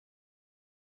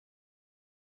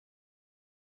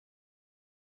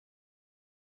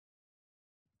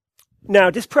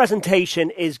Now, this presentation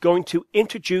is going to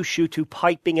introduce you to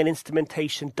piping and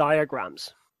instrumentation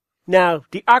diagrams. Now,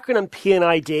 the acronym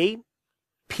P&ID,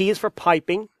 P is for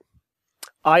piping,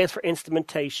 I is for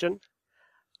instrumentation,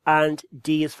 and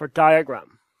D is for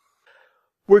diagram.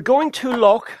 We're going to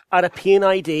look at a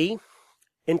P&ID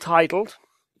entitled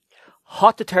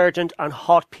Hot Detergent and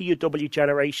Hot PUW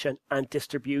Generation and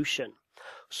Distribution.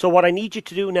 So what I need you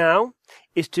to do now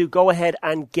is to go ahead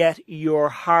and get your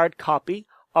hard copy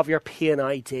of your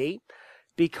P&ID,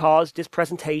 because this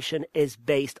presentation is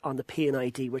based on the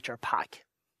P&ID, which are pack.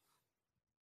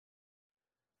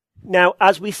 Now,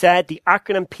 as we said, the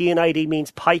acronym P&ID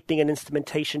means piping and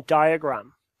instrumentation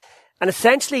diagram. And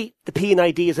essentially, the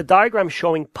P&ID is a diagram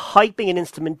showing piping and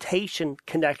instrumentation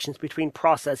connections between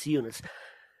process units.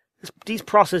 These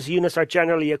process units are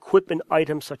generally equipment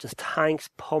items such as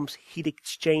tanks, pumps, heat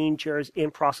exchangers,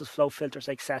 in-process flow filters,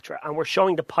 etc. And we're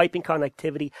showing the piping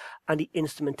connectivity and the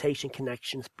instrumentation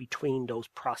connections between those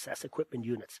process equipment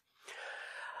units.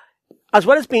 As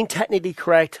well as being technically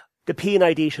correct, the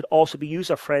P&ID should also be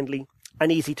user-friendly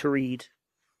and easy to read.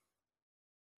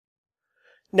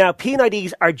 Now,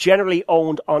 P&IDs are generally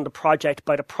owned on the project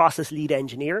by the process lead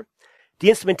engineer. The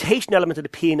instrumentation element of the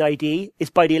P&ID is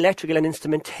by the electrical and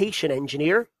instrumentation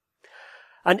engineer.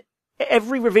 And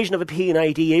every revision of a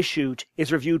P&ID issued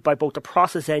is reviewed by both the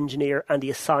process engineer and the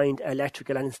assigned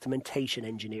electrical and instrumentation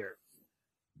engineer.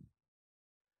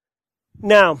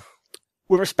 Now,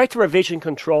 with respect to revision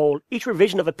control, each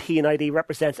revision of a P&ID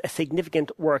represents a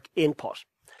significant work input.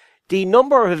 The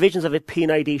number of revisions of a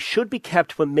P&ID should be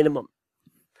kept to a minimum,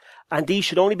 and these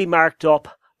should only be marked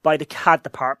up by the CAD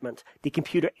department, the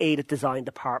Computer Aided Design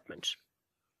department.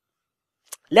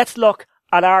 Let's look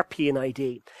at our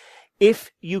P&ID. If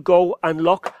you go and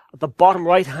look at the bottom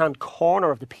right-hand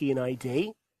corner of the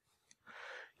P&ID,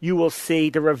 you will see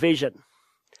the revision.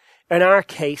 In our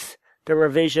case, the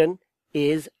revision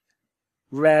is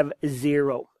Rev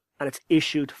 0, and it's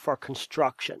issued for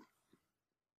construction.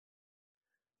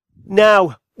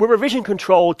 Now, with revision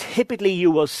control, typically you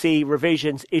will see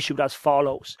revisions issued as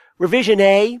follows. Revision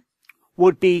A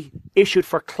would be issued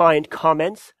for client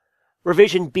comments.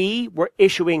 Revision B, we're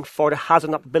issuing for the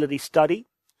hazard operability study.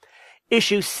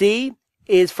 Issue C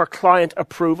is for client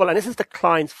approval, and this is the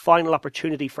client's final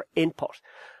opportunity for input.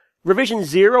 Revision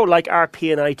 0, like our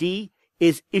P&ID,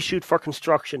 is issued for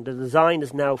construction. The design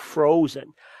is now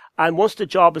frozen. And once the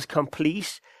job is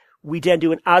complete, we then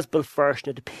do an as-built version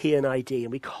of the P&ID,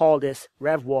 and we call this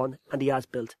Rev 1 and the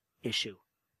as-built issue.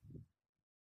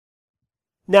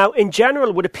 Now, in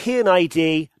general, with a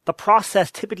P&ID, the process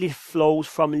typically flows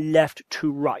from left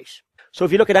to right. So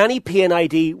if you look at any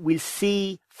P&ID, we'll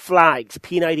see flags,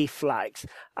 P&ID flags,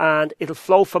 and it'll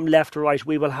flow from left to right.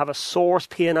 We will have a source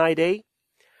P&ID,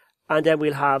 and then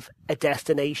we'll have a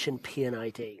destination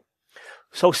P&ID.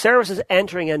 So services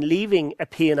entering and leaving a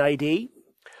P&ID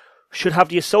should have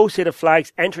the associated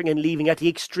flags entering and leaving at the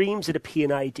extremes of the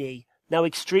P&ID. Now,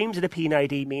 extremes of the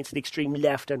P&ID means the extreme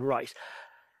left and right.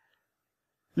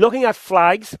 Looking at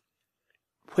flags,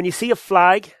 when you see a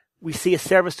flag, we see a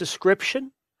service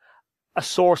description, a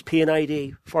source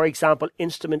P&ID. For example,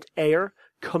 instrument air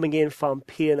coming in from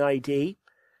P&ID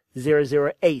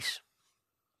 008.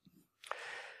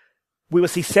 We will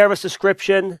see service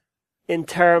description in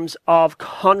terms of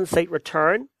condensate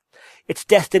return. Its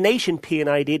destination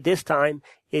P&ID this time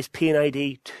is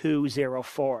P&ID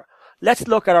 204. Let's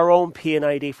look at our own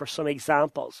P&ID for some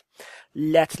examples.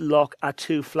 Let's look at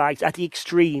two flags at the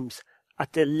extremes,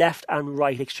 at the left and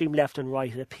right, extreme left and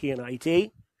right of the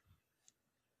P&ID.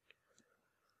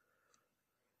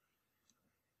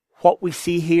 What we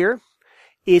see here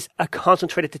is a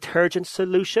concentrated detergent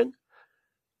solution.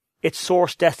 Its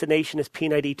source destination is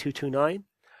P&ID 229.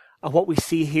 And what we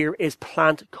see here is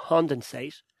plant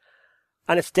condensate.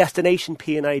 And its destination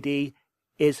P&ID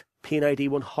is P&ID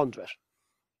 100.